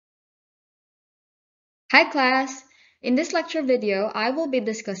Hi class! In this lecture video, I will be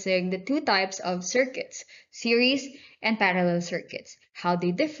discussing the two types of circuits, series and parallel circuits, how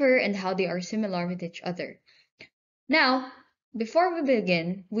they differ and how they are similar with each other. Now, before we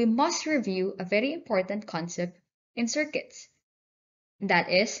begin, we must review a very important concept in circuits. That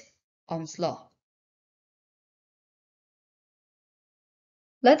is Ohm's law.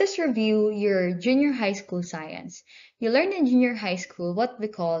 Let us review your junior high school science. You learned in junior high school what we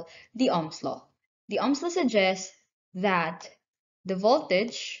call the Ohm's law. The Ohm's law suggests that the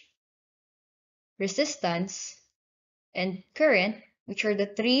voltage, resistance, and current, which are the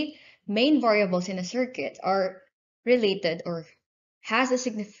three main variables in a circuit, are related or have a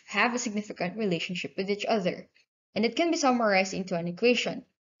significant relationship with each other. And it can be summarized into an equation.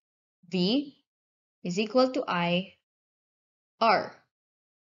 V is equal to I R.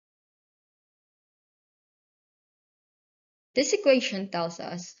 This equation tells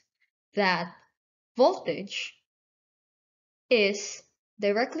us that voltage is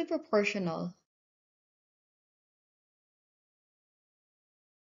directly proportional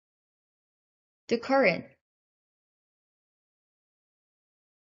to current.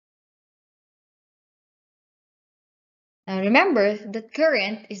 Now remember that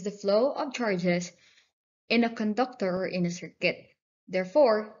current is the flow of charges in a conductor or in a circuit.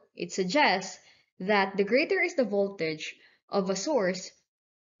 Therefore, it suggests that the greater is the voltage of a source,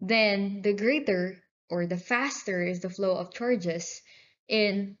 then the greater or the faster is the flow of charges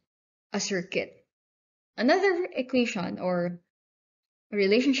in a circuit. Another equation or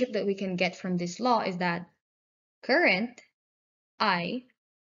relationship that we can get from this law is that current, I,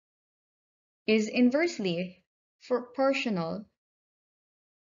 is inversely proportional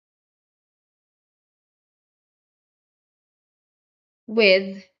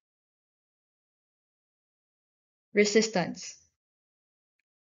with resistance,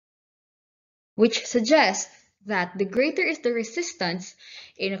 which suggests that the greater is the resistance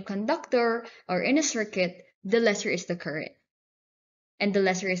in a conductor or in a circuit, the lesser is the current. And the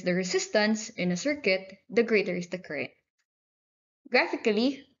lesser is the resistance in a circuit, the greater is the current.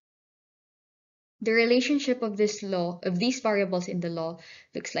 Graphically, the relationship of this law, of these variables in the law,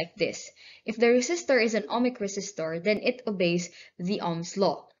 looks like this. If the resistor is an ohmic resistor, then it obeys the Ohm's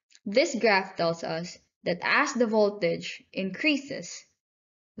law. This graph tells us that as the voltage increases,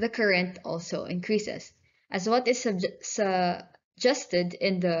 the current also increases, as what is suggested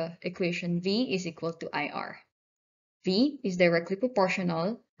in the equation V is equal to IR. V is directly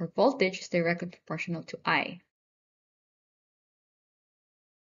proportional, or voltage is directly proportional to I.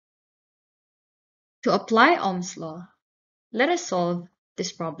 To apply Ohm's law, let us solve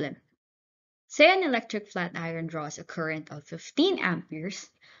this problem. Say an electric flat iron draws a current of 15 amperes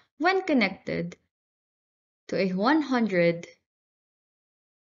when connected to a 100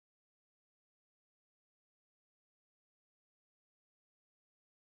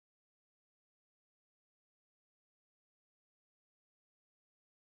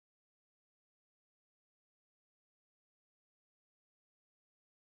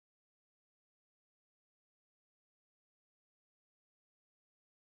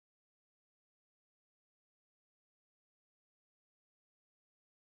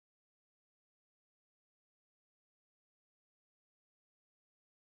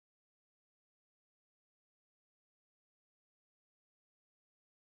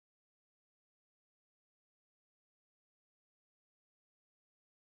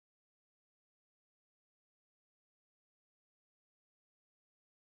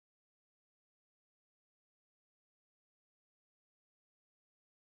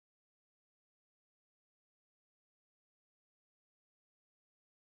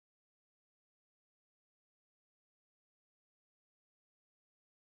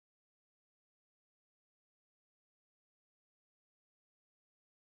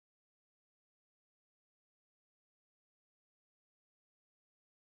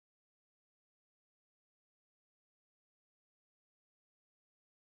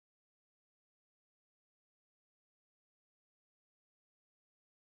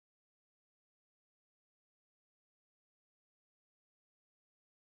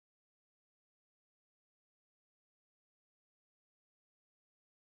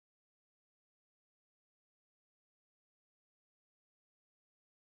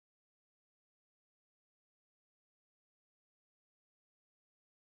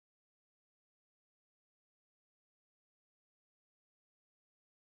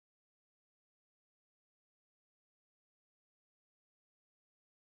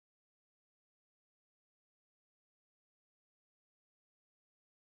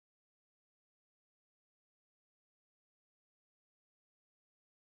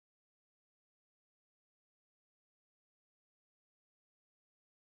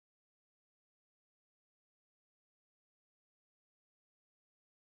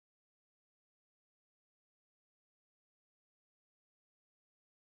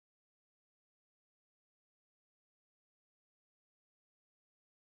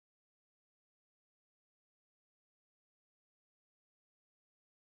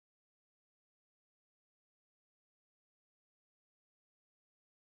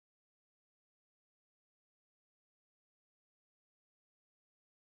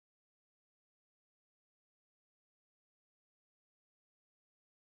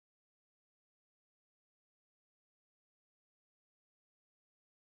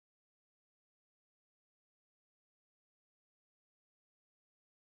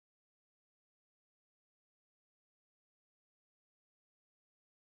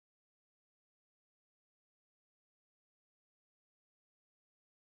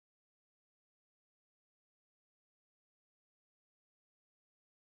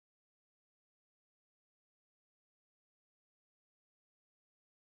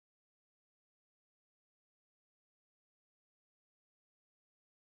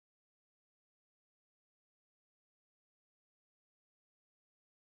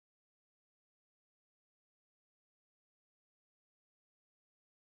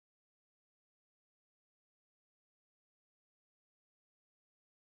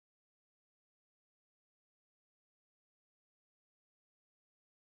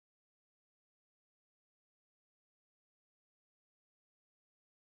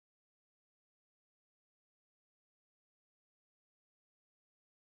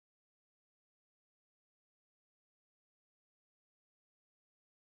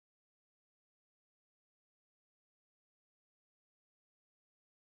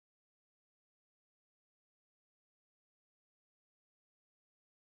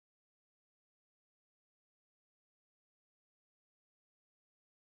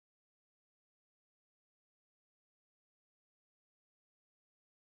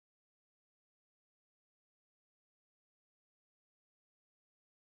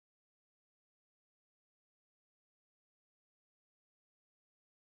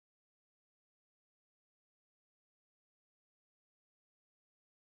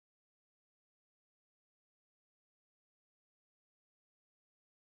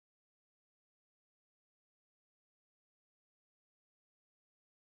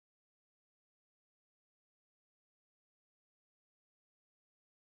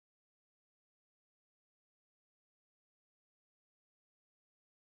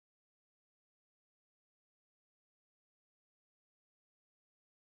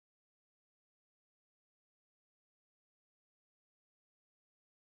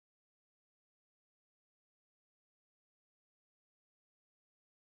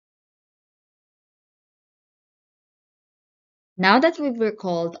 Now that we've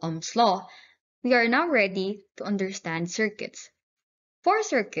recalled Ohm's law, we are now ready to understand circuits. For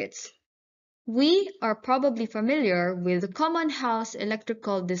circuits, we are probably familiar with the common house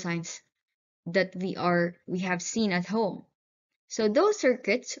electrical designs that we have seen at home. So those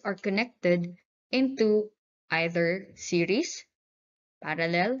circuits are connected into either series,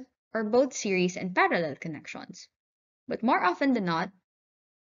 parallel, or both series and parallel connections. But more often than not,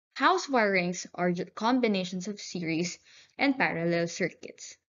 house wirings are combinations of series and parallel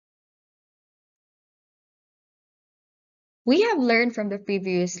circuits. We have learned from the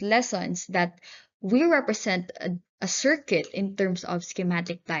previous lessons that we represent a circuit in terms of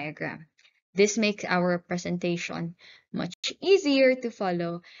schematic diagram. This makes our presentation much easier to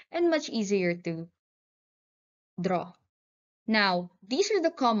follow and much easier to draw. Now, these are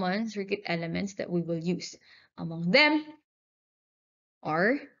the common circuit elements that we will use. Among them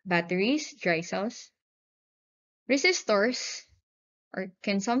are batteries, dry cells, resistors, or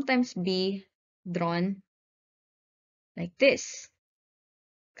can sometimes be drawn like this,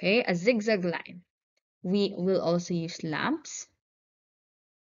 okay, a zigzag line. We will also use lamps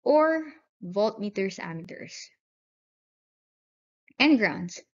or voltmeters, ammeters, and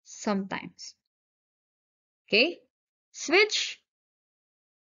grounds sometimes. Okay, switch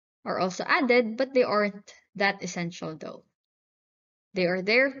are also added, but they aren't that essential though. They are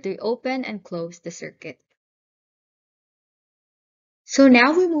there to open and close the circuit. So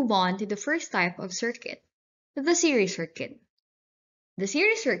now we move on to the first type of circuit, the series circuit. The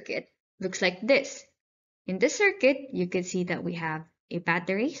series circuit looks like this. In this circuit, you can see that we have a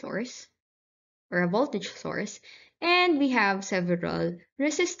battery source or a voltage source, and we have several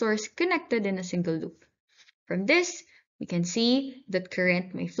resistors connected in a single loop. From this, we can see that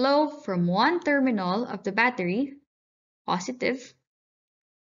current may flow from one terminal of the battery, positive,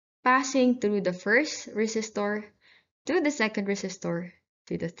 passing through the first resistor to the second resistor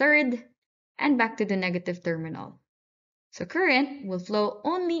to the third, and back to the negative terminal. So current will flow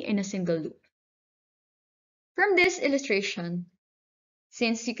only in a single loop. From this illustration,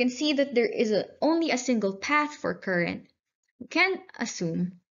 since you can see that there is only a single path for current, we can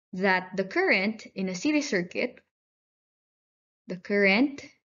assume that the current in a series circuit, the current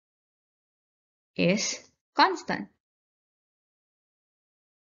is constant.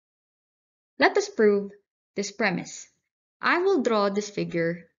 Let us prove this premise. I will draw this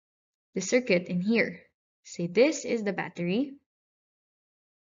figure, the circuit in here. Say this is the battery.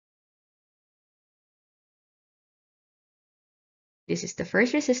 This is the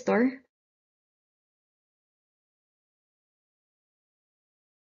first resistor.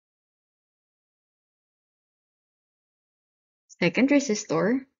 Second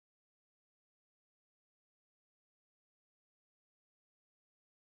resistor.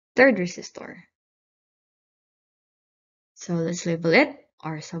 Third resistor. So let's label it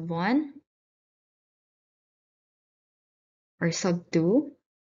R sub 1, R sub 2,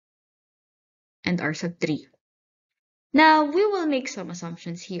 and R sub 3. Now we will make some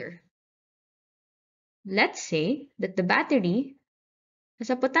assumptions here. Let's say that the battery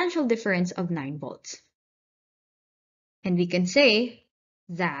has a potential difference of 9 volts. And we can say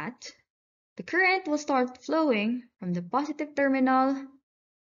that the current will start flowing from the positive terminal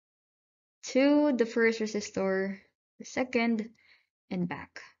to the first resistor, the second, and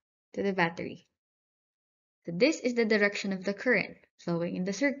back to the battery. So this is the direction of the current flowing in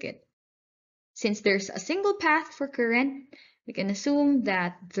the circuit. Since there's a single path for current, we can assume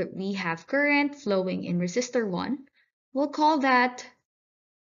that we have current flowing in resistor 1. We'll call that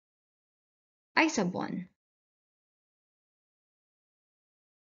I sub 1.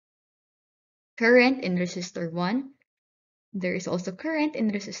 Current in resistor 1. There is also current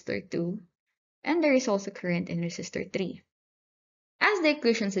in resistor 2. And there is also current in resistor 3. As the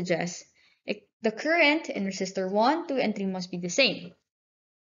equation suggests, the current in resistor 1, 2, and 3 must be the same.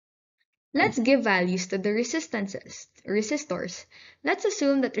 Let's give values to the resistors. Let's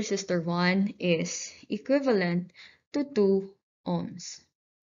assume that resistor 1 is equivalent to 2 ohms.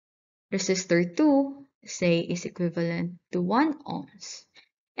 Resistor 2, say, is equivalent to 1 ohms.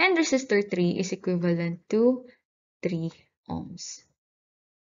 And resistor 3 is equivalent to 3 ohms.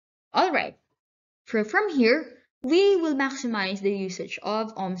 Alright, from here, we will maximize the usage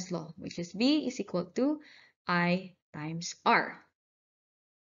of Ohm's law, which is V is equal to I times R.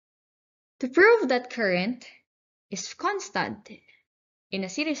 To prove that current is constant in a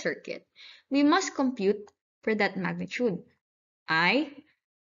series circuit, we must compute for that magnitude. I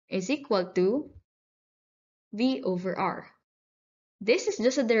is equal to V over R. This is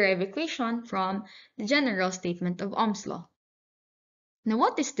just a derived equation from the general statement of Ohm's law. Now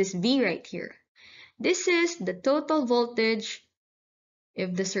what is this V right here? This is the total voltage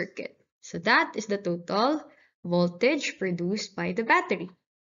of the circuit. So that is the total voltage produced by the battery.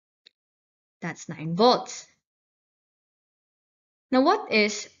 That's 9 volts. Now what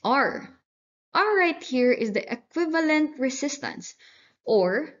is R? R right here is the equivalent resistance,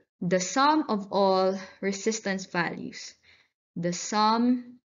 or the sum of all resistance values. The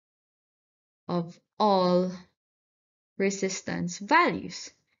sum of all resistance values.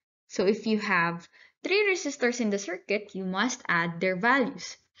 So if you have 3 resistors in the circuit, you must add their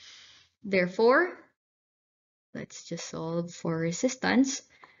values. Therefore, let's just solve for resistance.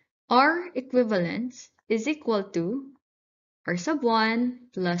 R equivalence is equal to R sub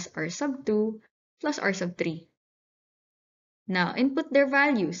 1 plus R sub 2 plus R sub 3. Now input their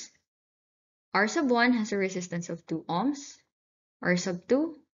values. R sub 1 has a resistance of 2 ohms, R sub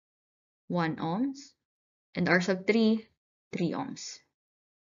 2, 1 ohms, and R sub 3, 3 ohms.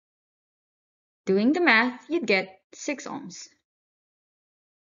 Doing the math, you'd get 6 ohms.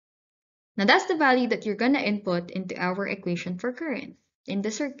 Now that's the value that you're going to input into our equation for current in the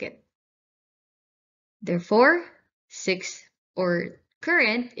circuit. Therefore,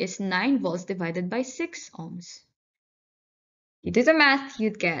 current is 9 volts divided by 6 ohms. You do the math,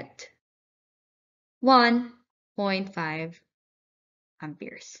 you'd get 1.5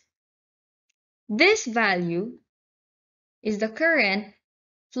 amperes. This value is the current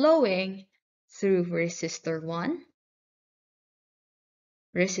flowing through resistor 1,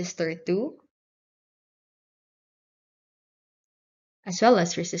 resistor 2, as well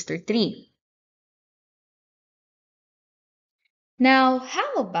as resistor 3. Now,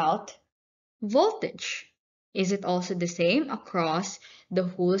 how about voltage? Is it also the same across the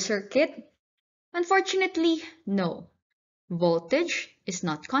whole circuit? Unfortunately, no. Voltage is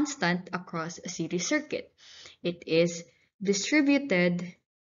not constant across a series circuit. It is distributed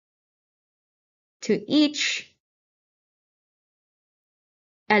to each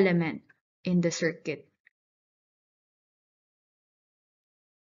element in the circuit.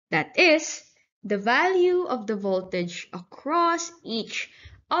 That is, the value of the voltage across each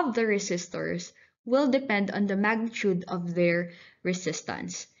of the resistors will depend on the magnitude of their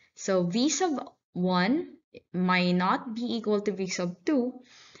resistance. So V sub 1 may not be equal to V sub 2,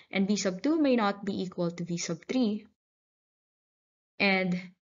 and V sub 2 may not be equal to V sub 3, and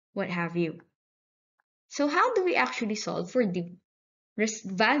what have you. So how do we actually solve for the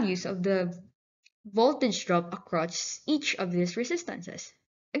values of the voltage drop across each of these resistances?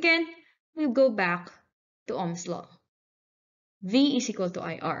 Again, we'll go back to Ohm's law. V is equal to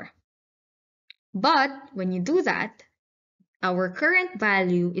IR. But when you do that, our current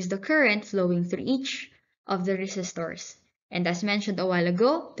value is the current flowing through each of the resistors. And as mentioned a while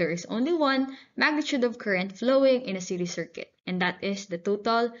ago, there is only one magnitude of current flowing in a series circuit, and that is the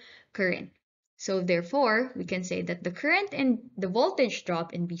total current. So therefore, we can say that the current and the voltage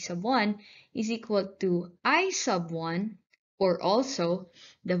drop in V sub 1 is equal to I sub 1, or also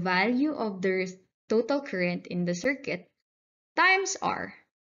the value of the total current in the circuit times R,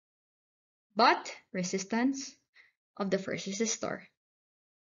 but resistance of the first resistor.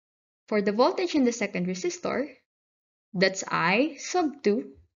 For the voltage in the second resistor, that's I sub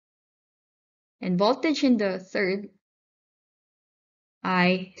 2, and voltage in the third,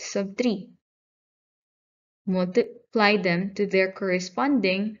 I sub 3. Multiply them to their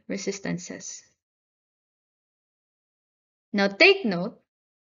corresponding resistances. Now take note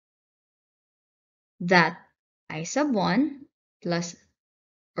that I sub 1 plus,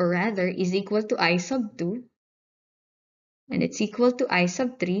 or rather, is equal to I sub 2, and it's equal to I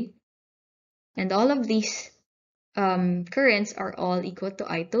sub 3, and all of these currents are all equal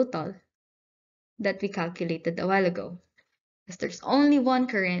to I total that we calculated a while ago, because there's only one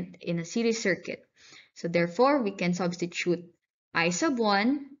current in a series circuit. So therefore, we can substitute I sub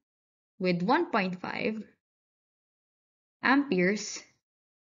 1 with 1.5 amperes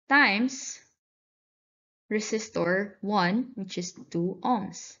times resistor 1, which is 2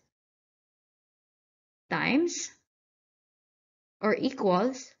 ohms, times or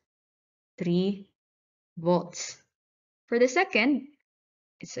equals 3 volts. For the second,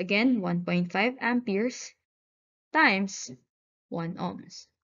 it's again 1.5 amperes times 1 ohms.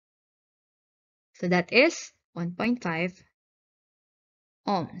 So that is 1.5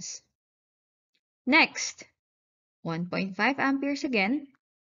 ohms. Next, 1.5 amperes again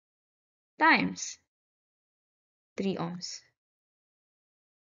times 3 ohms.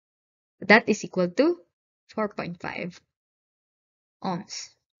 That is equal to 4.5 ohms.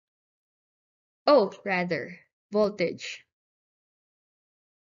 Oh, rather, voltage.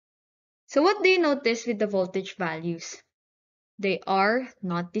 So what do you notice with the voltage values? They are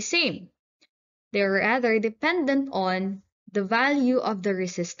not the same. They're rather dependent on the value of the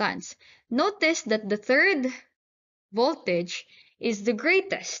resistance. Notice that the third voltage is the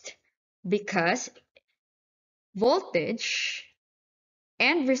greatest because voltage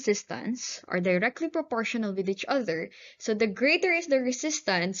and resistance are directly proportional with each other. So the greater is the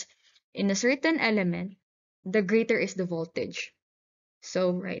resistance in a certain element, the greater is the voltage.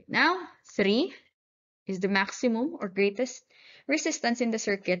 So right now, 3 is the maximum or greatest resistance in the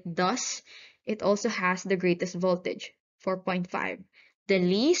circuit. Thus, it also has the greatest voltage, 4.5. The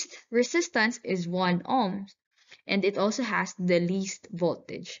least resistance is 1 ohm, and it also has the least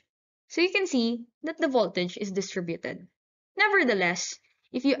voltage. So you can see that the voltage is distributed. Nevertheless,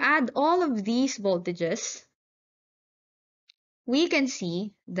 if you add all of these voltages, we can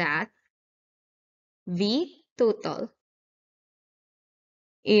see that V total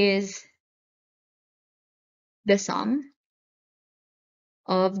is the sum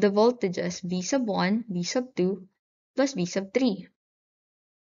of the voltages V sub 1, V sub 2, plus V sub 3.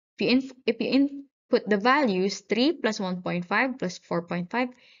 If you input the values, 3 plus 1.5 plus 4.5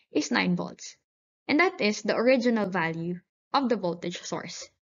 is 9 volts. And that is the original value of the voltage source,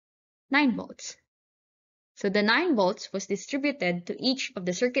 9 volts. So the 9 volts was distributed to each of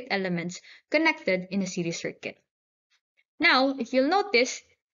the circuit elements connected in a series circuit. Now, if you'll notice,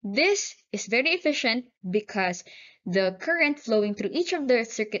 this is very efficient because the current flowing through each of the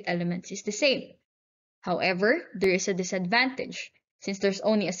circuit elements is the same. However, there is a disadvantage. Since there's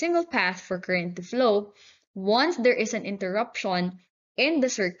only a single path for current to flow, once there is an interruption in the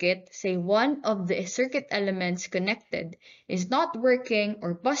circuit, say one of the circuit elements connected is not working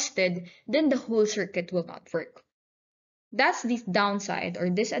or busted, then the whole circuit will not work. That's the downside or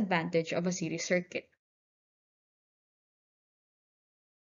disadvantage of a series circuit.